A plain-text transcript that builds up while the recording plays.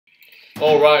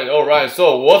Alright.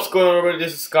 So what's going on, everybody?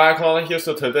 This is SkyClown here.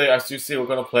 So today, as you see, we're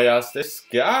gonna play as the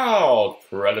Scout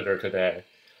Predator today.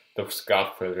 The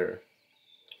Scout Predator.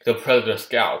 The Predator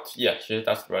Scout. Yeah, shit,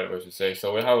 that's the right way to say.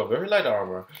 So we have a very light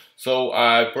armor. So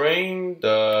I bring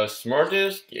the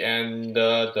Smartest and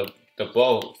the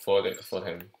bow for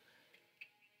him.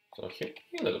 So hit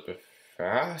me a little bit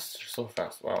fast. So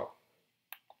fast, wow.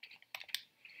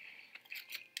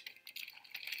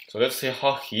 So let's see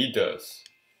how he does.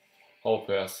 How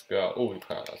play Scout. Oh,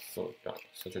 that's so yeah,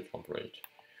 such a jump rate.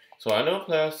 So I never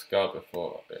played Scout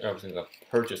before, ever since I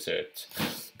purchased it.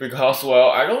 Because,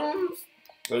 well, I don't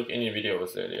make any video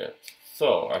with it yet.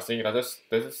 So I think that this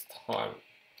is time.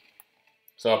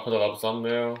 So I put a lot of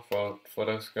thumbnail for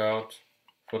the Scout.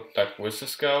 Put that with the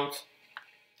Scout.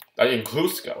 That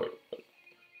includes Scout. But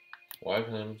why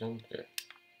can I jump there?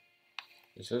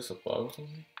 Is this a bug or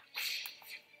something?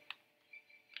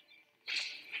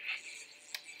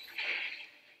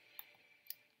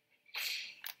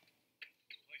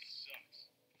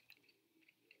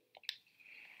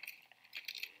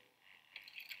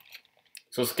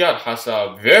 So Scout has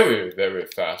a very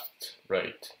fast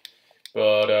rate,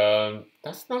 but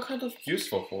that's not kind of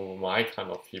useful for my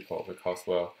kind of people because,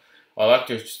 well, I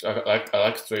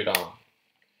like straight on.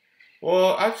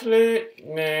 Well, actually,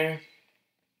 nah.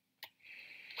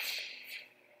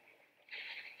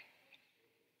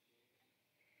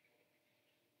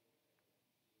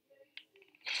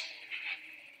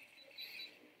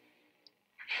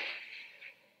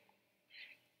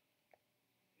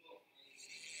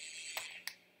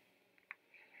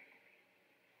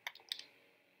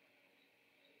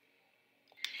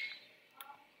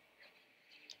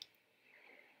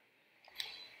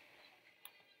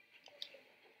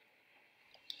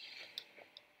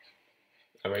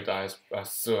 I may die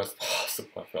as soon as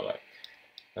possible. I feel like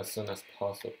as soon as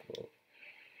possible.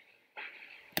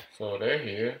 So they're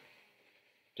here.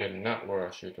 Did not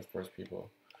rush you, the first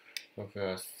people.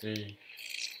 Okay,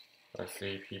 I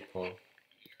see people.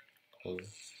 Cool.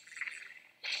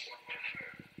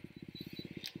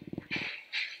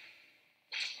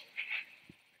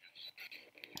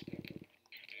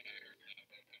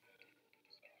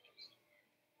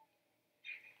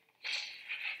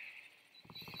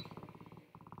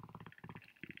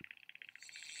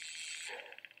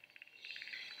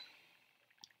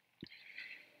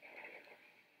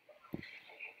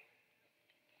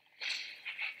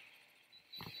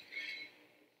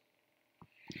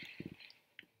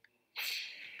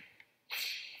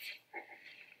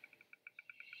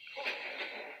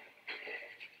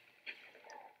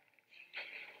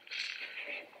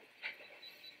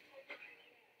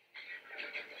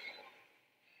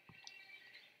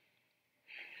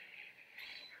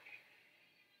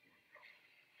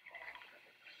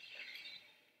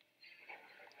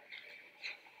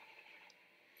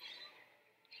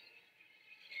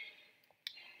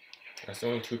 There's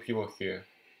only 2 people here.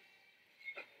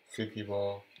 3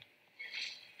 people.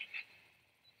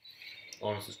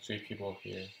 Oh, there's 3 people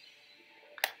here.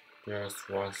 There's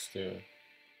 1 still.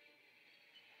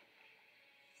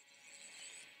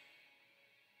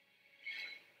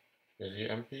 Is he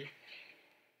empty?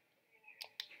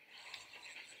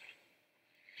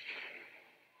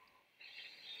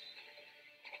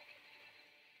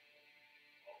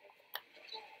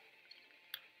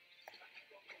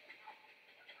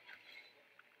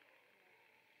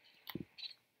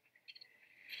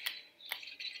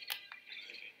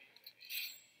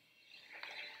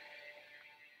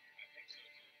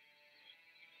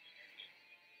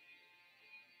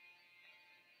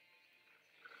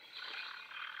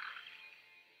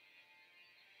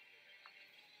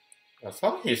 I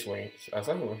thought he was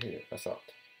here. I thought.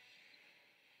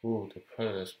 Ooh, the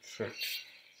predator's tricked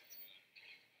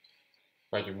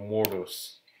by the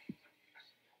mortals.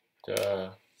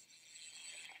 The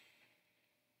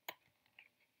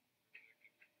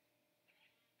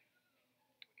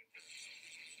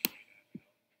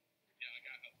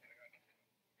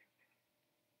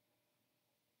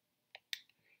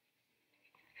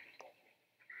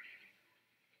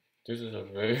This is a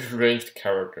very ranged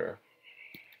character.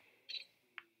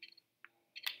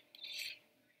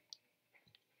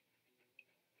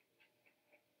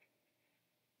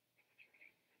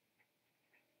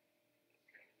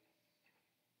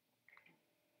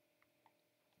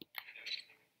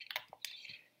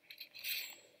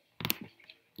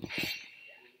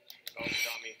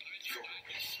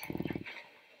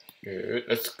 Good,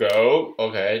 let's go.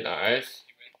 Okay, nice.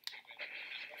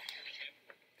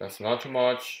 That's not too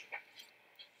much.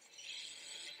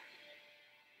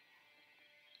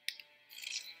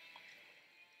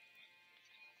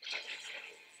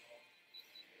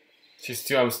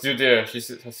 I'm still there. She's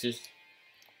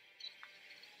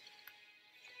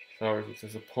sorry to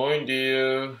disappoint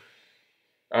you.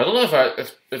 I don't know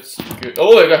if it's good.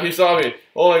 Oh my god, he saw me.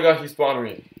 Oh my god, he spawned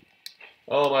me.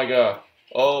 Oh my god.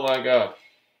 Oh my god.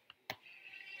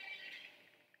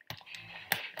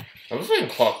 I'm saying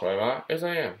clock, right? Yes,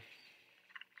 I am.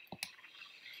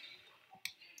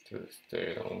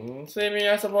 They don't see me,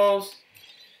 I suppose.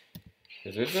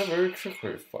 This is a very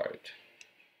tricky fight.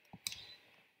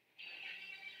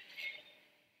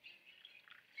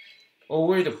 Oh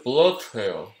wait, the blood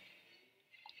trail.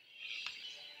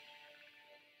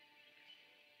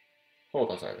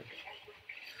 Hold on a second.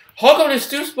 How come they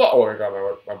still spot? Oh my god,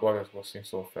 my blood is moving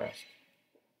so fast.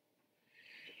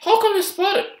 How come they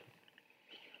spot it?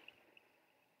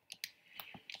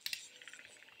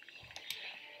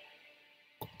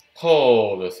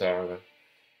 Hold a second.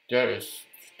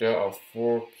 There are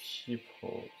 4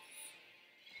 people.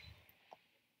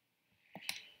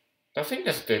 I think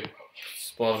that's the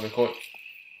spot on the court.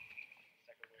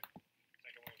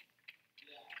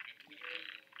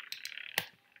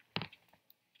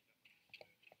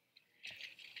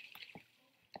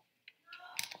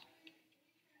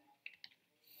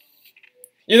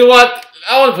 You know what?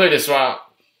 I want to play this round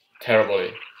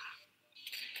terribly.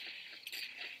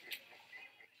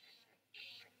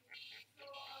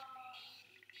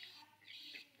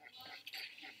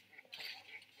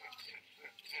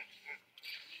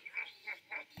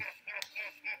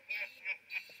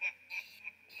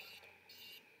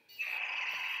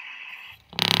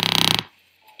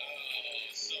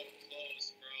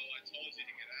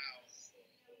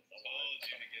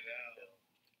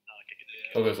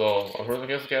 Okay, so I'm first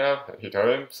against get out. He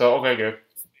turned him. So okay, good. I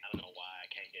don't know why I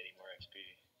can't get any more XP.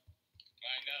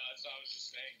 I know, that's what I was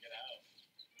just saying, get out.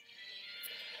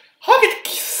 How did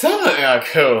someone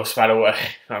kills, by the way?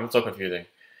 I'm so confusing.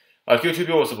 I killed 2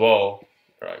 people with the ball.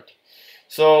 Right.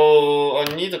 So I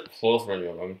need a close range.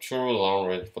 I'm too long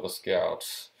range for the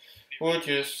scouts. Which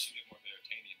is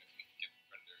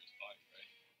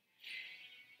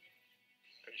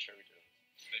Pretty sure we do.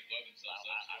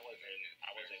 I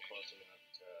wasn't close enough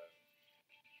to.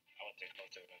 I wasn't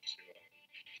close enough to.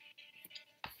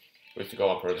 we should go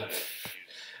on further.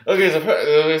 Okay, so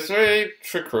it's very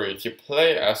trickery to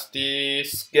play as the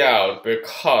scout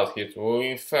because he's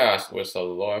moving fast with a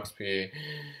low XP.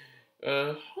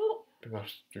 How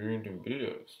because during the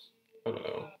videos? I don't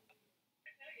know.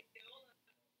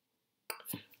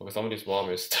 Okay, somebody's mom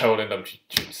is telling them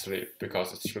to sleep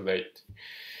because it's too late.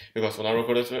 Because when I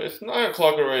record this, it's 9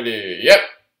 o'clock already. Yep.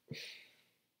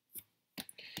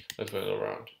 Let's wait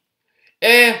around.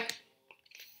 And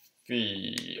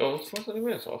it's 20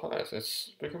 minutes. Oh, nice.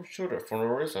 It's become shorter for no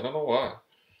reason. I don't know why.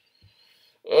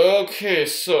 Okay,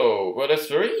 so, but it's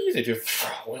very easy to.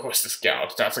 Where was the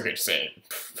scout? That's a good thing.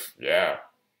 Yeah.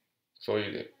 So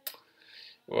easy.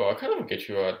 Well, I kind of get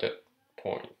you at that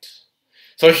point.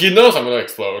 So he knows I'm gonna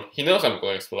explode. He knows I'm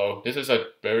gonna explode. This is a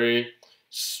very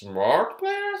smart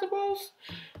player, I suppose.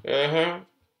 Yeah,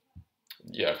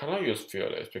 I cannot use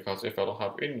fearless because if I don't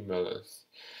have any melee.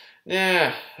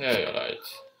 Yeah, you're right.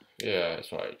 Yeah,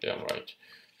 that's right. Yeah, I'm right.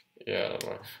 Yeah, I'm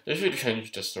right. They should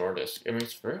change the smartest. I mean,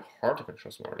 it's very hard to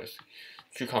control smartest.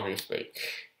 You can't use snake.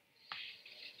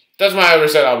 That's my favorite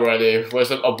setup already.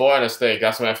 With a boy and a snake,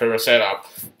 that's my favorite setup.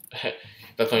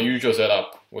 That's my usual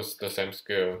setup with the same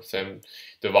skill, same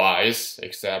device,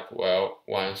 except, well,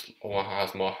 one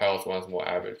has more health, one's more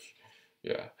average.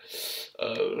 Yeah.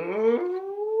 I'll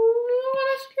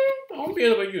be a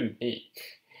little bit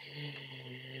unique.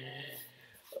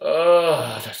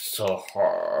 That's so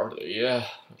hard. Yeah.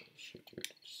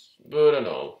 But I don't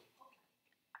know.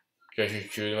 Should I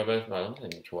choose weapons? No, I don't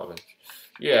think I need two weapons.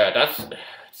 Yeah, that's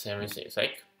everything. It's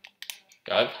like,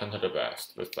 I like Hunter the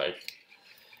best with like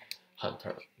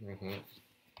Hunter.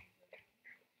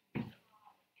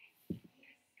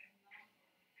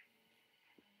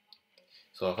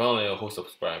 So I finally know who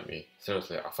subscribed me.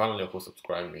 Seriously, I finally know who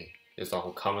subscribed me. It's one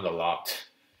who comment a lot.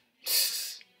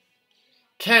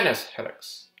 Kenneth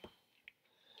Helix.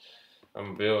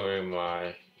 I'm building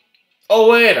my. Oh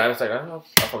wait, I was like, I don't know.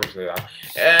 I'll probably say that.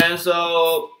 And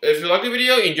so, if you like the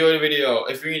video, enjoy the video.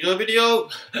 If you enjoy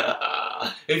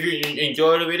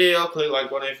the video, click like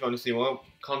button if you want to see more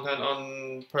content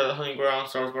on Predator Hunting Ground,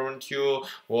 Star Wars Battlefront 2,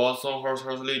 Warzone, Horse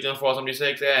Legion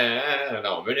 476, and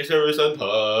our miniseries and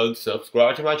tons.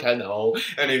 Subscribe to my channel.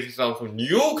 And if you want some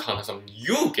new content, some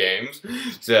new games,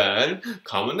 then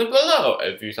comment below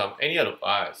if you have any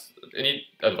advice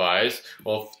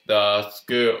of the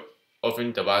skill. Of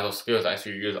any device or skills I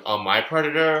should use on my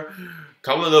Predator,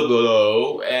 comment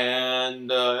below, and And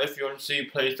if you want to see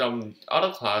play some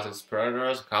other classes,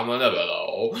 Predators, comment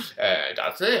below. And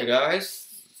that's it, guys.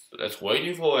 Let's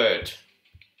waiting for it.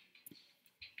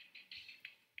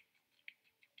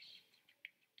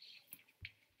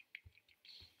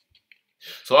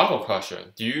 So I have a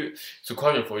question. It's a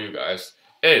question for you guys.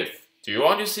 Do you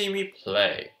want to see me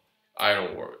play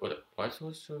Iron Warrior? Why is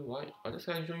that showing white?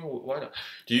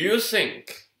 Do you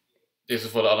think this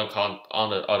is for the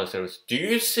other series? Do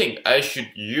you think I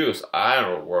should use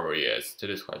Iron Warriors to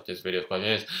this video's question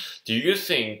is? Do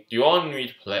you want me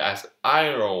to play as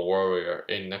Iron Warrior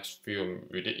in next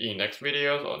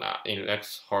videos or not? In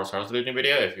next Horse Legion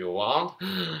video if you want?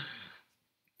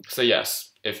 Say yes.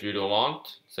 If you don't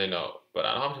want, say no. But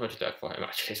I don't have too much deck for him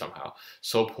actually somehow.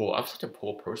 So poor. I'm such a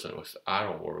poor person with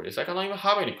Iron Warriors. I don't even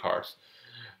have any cards.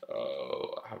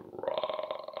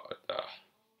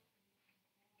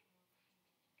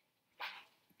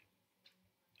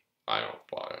 Iron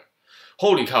Fire.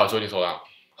 Holy cow, it's waiting so long.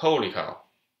 Holy cow.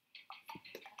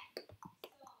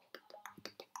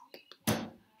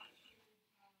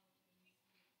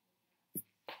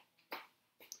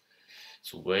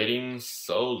 It's waiting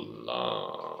so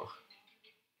long.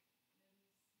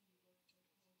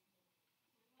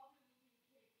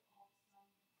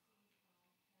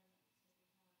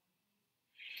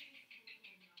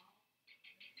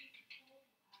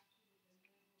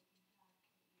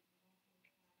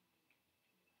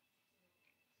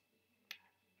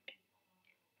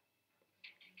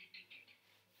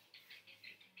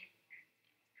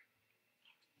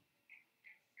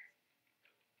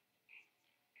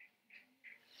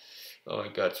 Oh my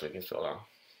god, it's taking so long.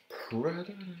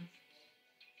 Predator.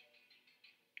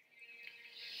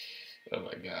 Oh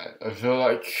my god, I feel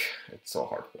like it's so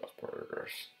hard without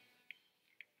Predators.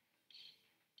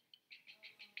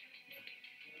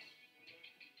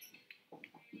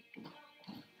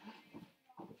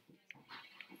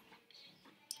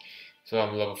 So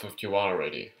I'm level 51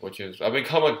 already, which is, I've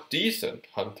become a decent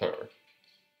hunter.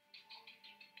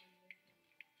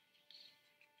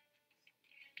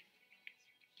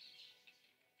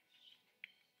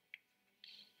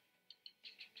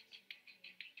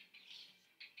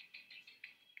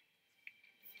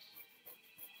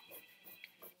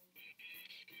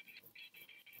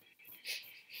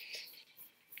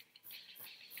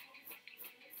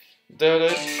 Did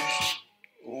it?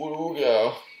 Ooh,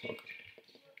 yeah. Okay.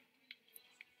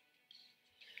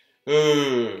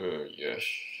 Yes.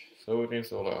 So it means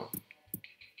so long.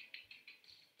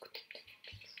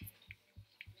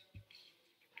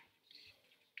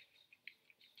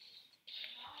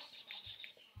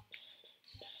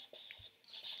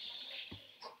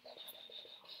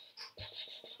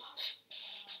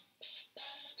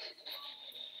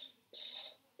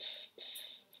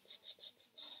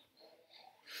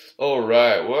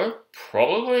 Alright, we're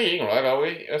probably eating, right? Are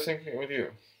we? I think with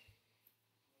you.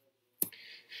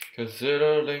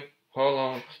 Considering how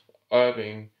long I've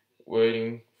been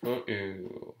waiting for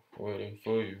you. Waiting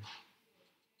for you.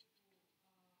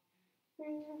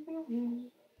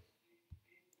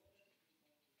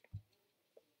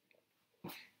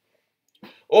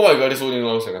 Oh my god, it's only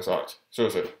 1 second, sorry.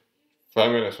 Seriously.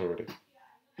 5 minutes already.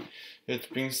 It's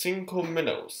been 5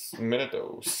 minutes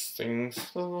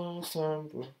since the last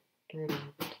time.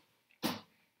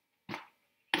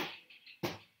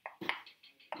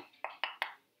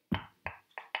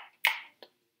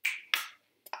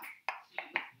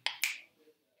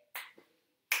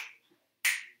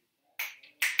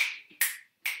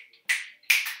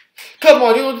 Come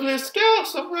on, you want to play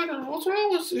Scouts? What's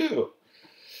wrong with you?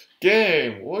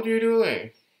 Game, what are you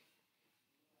doing?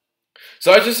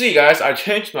 So as you see, guys, I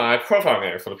changed my profile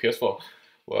name for the PS4.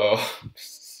 Well,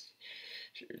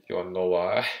 you wanna know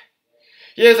why?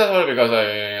 Yes, that's why, because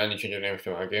I need to change the name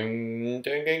to my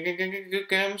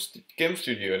game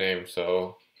studio name,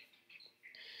 so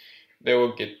they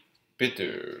will get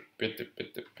bitter. They'll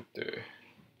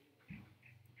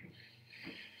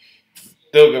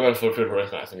get better for people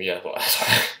recognizing me as well.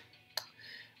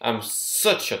 I'm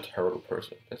such a terrible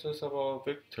person. This is about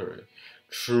victory.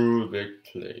 True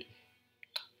victory.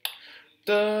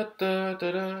 Da da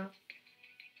da da.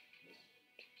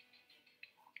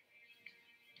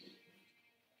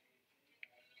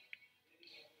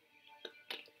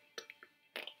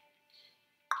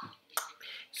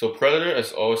 So Predator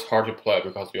is always hard to play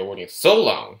because we are waiting so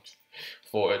long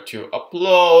for it to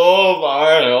upload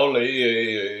finally.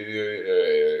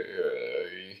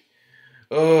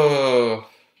 Oh,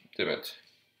 damn it.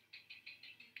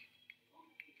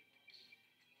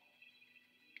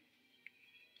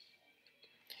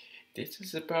 This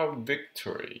is about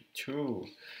victory, too.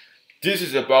 This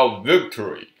is about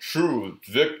victory, true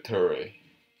victory.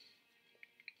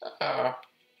 Ah.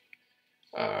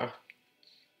 Ah.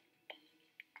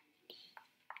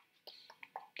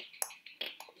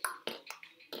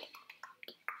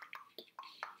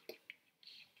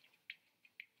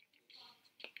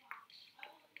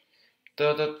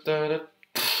 Da, da, da, da.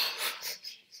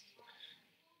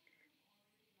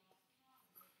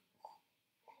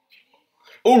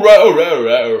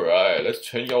 Alright. Let's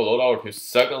change our loadout to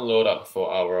second loadout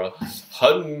for our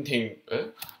hunting.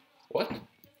 What?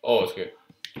 Oh, it's good.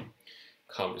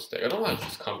 Combi stick. I don't want to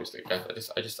choose combi stick.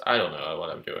 I don't know what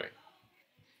I'm doing.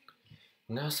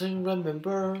 Nothing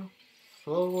remember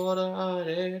for what I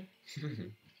did.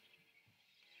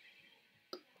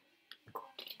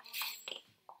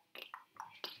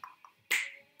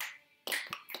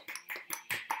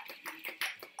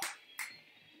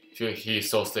 He's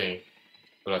so thin,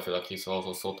 but I feel like he's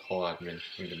also so tall in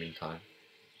the meantime.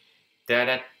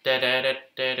 Alright,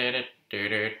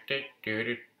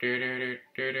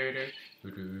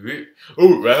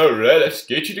 let's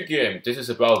get to the game. This is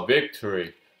about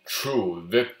victory. True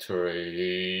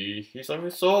victory. He's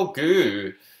looking so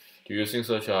good. Do you think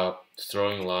such a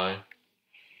throwing line?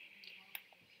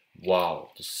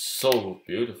 Wow, so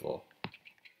beautiful.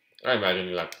 I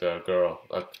imagine like the girl,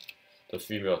 like the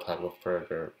female type of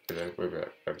predator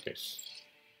like this.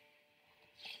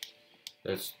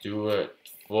 Let's do it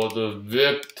for the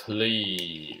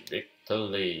victory. Victory.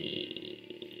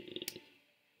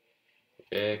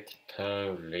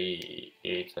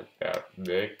 It's about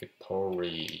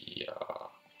victory.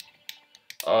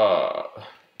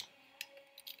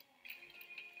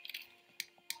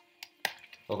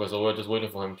 Okay, so we're just waiting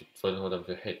for them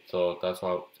to hit. So that's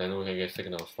why then we can get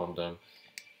signals from them,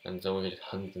 and then we can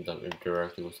hunt them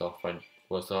indirectly without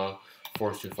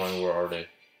forced to find where are they.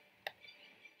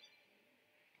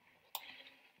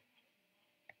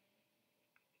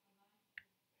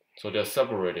 So they're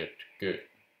separated. Good.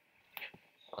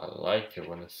 I like it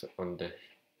when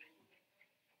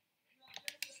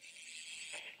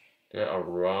they're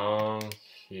around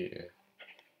here.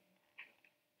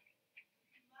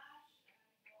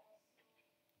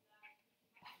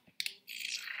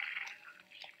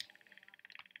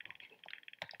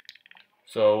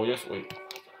 So we just wait.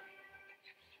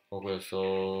 Okay,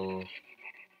 so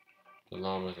the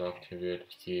alarm is activated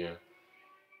here.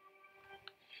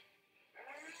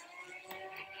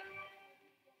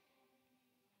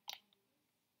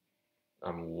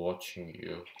 I'm watching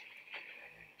you.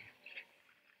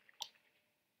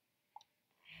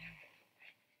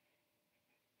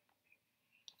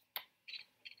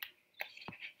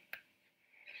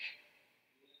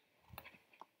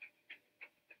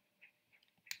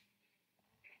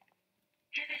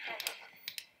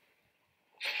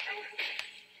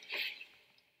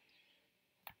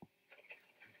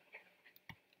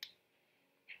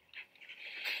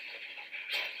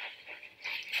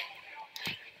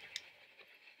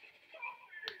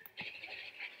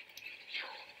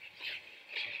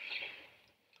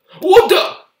 What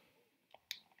the?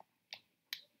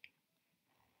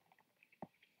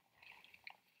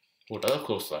 Oh, that's a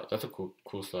cool slide. That's a cool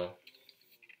slide.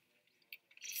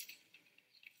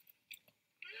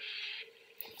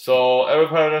 So every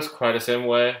predator is quite the same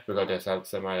way because they have the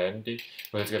same identity.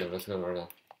 But let's get them right now.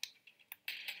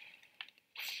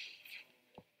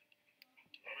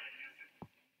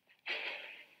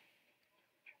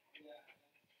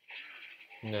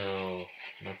 No,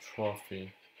 my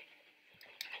trophy.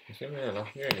 You see, man, not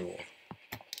here anymore.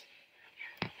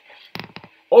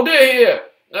 Oh, they're here!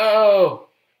 No!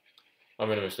 I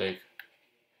made a mistake.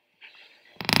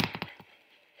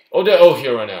 Oh, they're all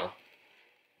here right now.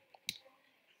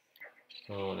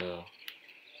 Oh no.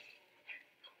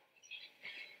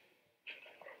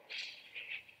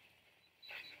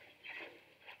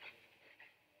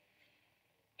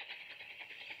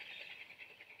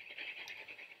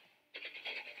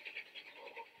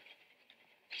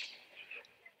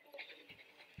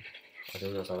 I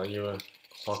think that's not even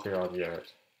talking out yet.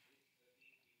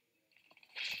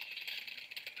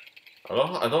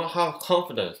 I don't have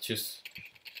confidence. Just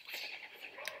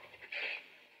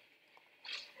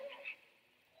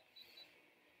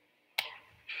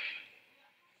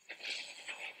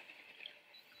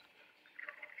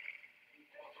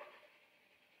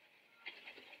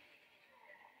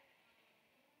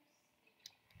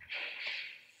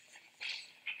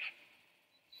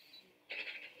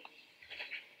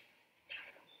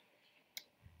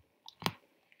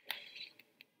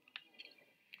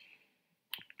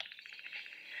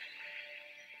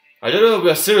I don't know if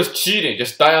we're serious cheating.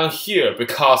 Just die on here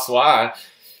because why?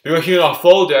 Because here I'll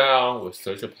fall down with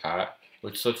such a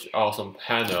with such awesome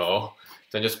panel,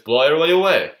 then just blow everybody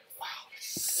away. Wow,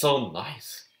 so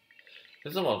nice.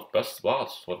 This is one of the best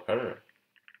spots for the predator.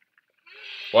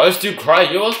 Why is you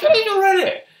crying? You was finished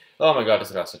already! Oh my god,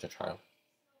 this guy's such a child.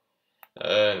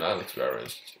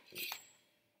 Unexperienced.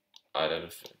 I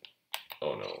don't think.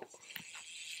 Oh no.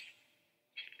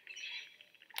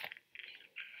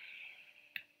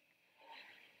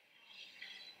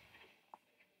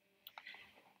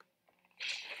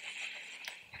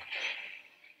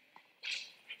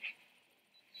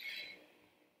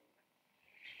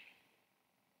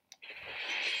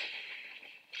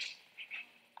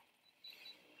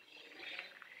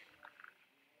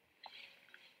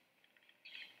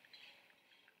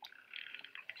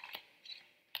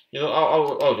 You know,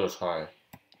 I'll just try.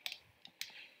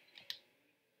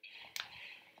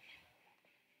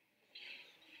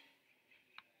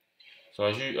 So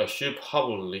I should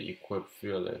probably equip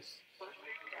Fearless.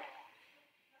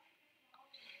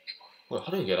 Wait,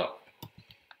 how do you get up?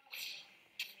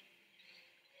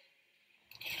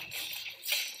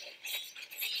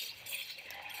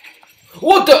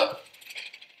 What the?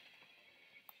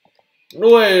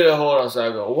 Wait, hold on a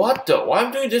second. What the? Why am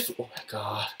I doing this? Oh my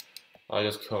god. I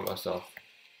just killed myself.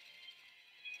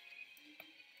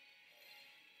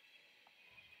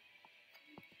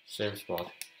 Same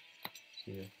spot.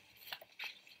 Yeah.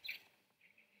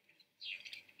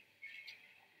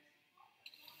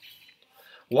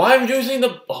 Why am I using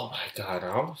the? Oh my god!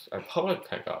 I probably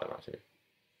can't got him actually.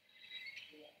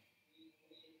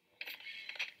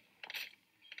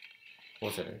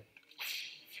 What's it?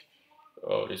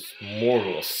 Oh, it's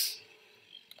Mortals.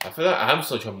 I feel like I'm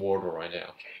such a mortal right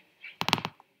now.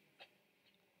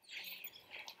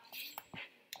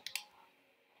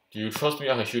 Do you trust me?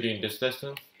 I can shoot you in this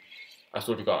distance. I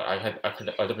swear to God, I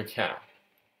definitely can.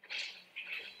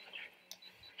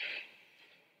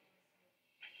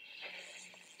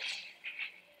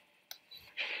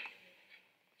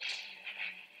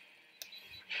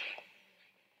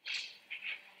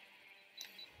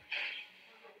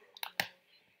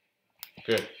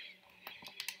 Good.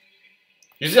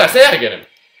 You see, I said I get him.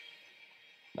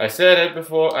 I said it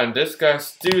before, and this guy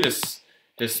still this,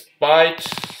 despite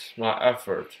my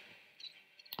effort.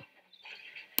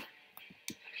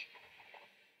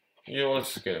 You know,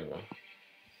 let's get him though.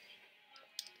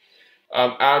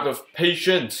 I'm out of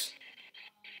patience.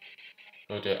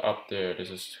 Oh, they're up there. This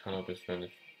is kind of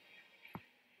disadvantage.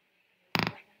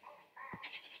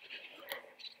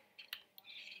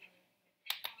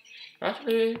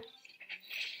 Actually,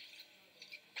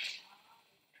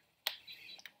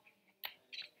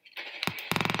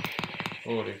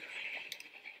 holy.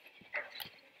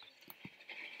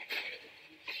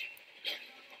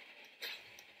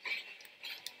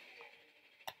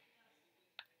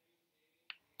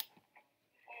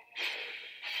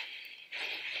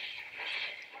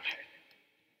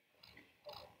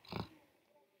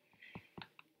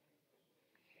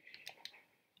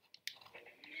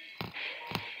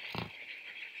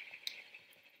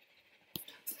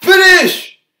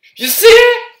 Finish! You see?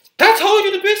 I told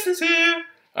you the business here.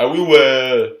 And we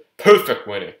were perfect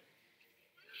winning.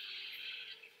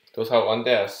 Those have one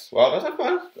death. Well, that's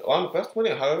one of the best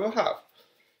winning I'll ever have.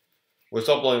 We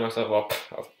stop blowing myself up,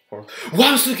 of course.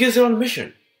 Why was the kids on the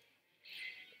mission?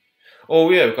 Oh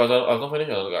yeah, because I don't finish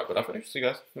another guy, but I finished. See you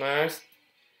guys. Nice.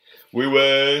 We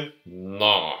win.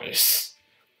 Nice.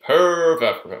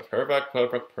 Perfect.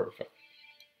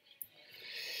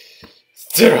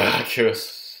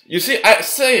 Syracuse. You see, I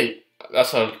say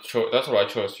that's the right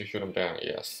choice to shoot him down.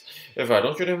 Yes. If I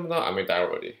don't shoot him down, I may die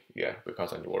already. Yeah,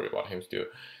 because I'm worried about him still.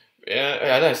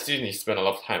 Yeah, I still need to spend a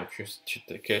lot of time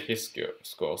to get his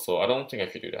score, so I don't think I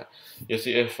should do that. You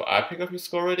see, if I pick up his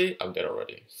score already, I'm dead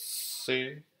already.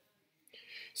 See?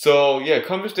 So yeah,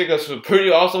 combi stickers are pretty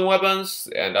awesome weapons,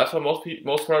 and that's what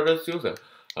most predators use it.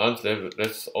 And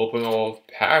let's open our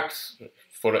packs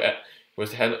for the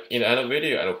in the end of the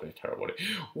video and open it terribly.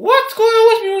 What's going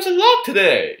on with me with the lock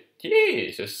today?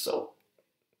 Jeez, it's so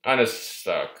and it's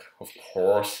stuck, of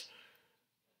course.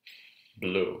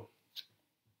 Blue.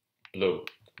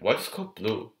 What is called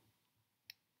blue?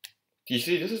 You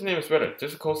see, this is name is better.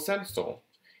 This is called Sandstorm.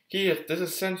 This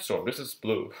is Sandstorm. This is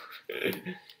blue.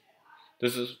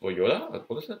 This is what Yoda?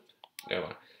 What is it? Never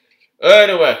mind.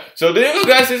 Anyway, so there you go,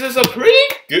 guys. This is a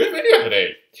pretty good video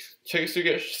today. Suggest you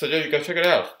guys check it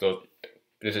out. So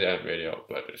this is the end video,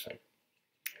 but it's like.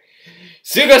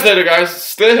 See you guys later, guys.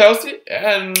 Stay healthy,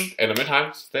 and in the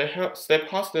meantime, stay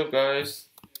positive, guys.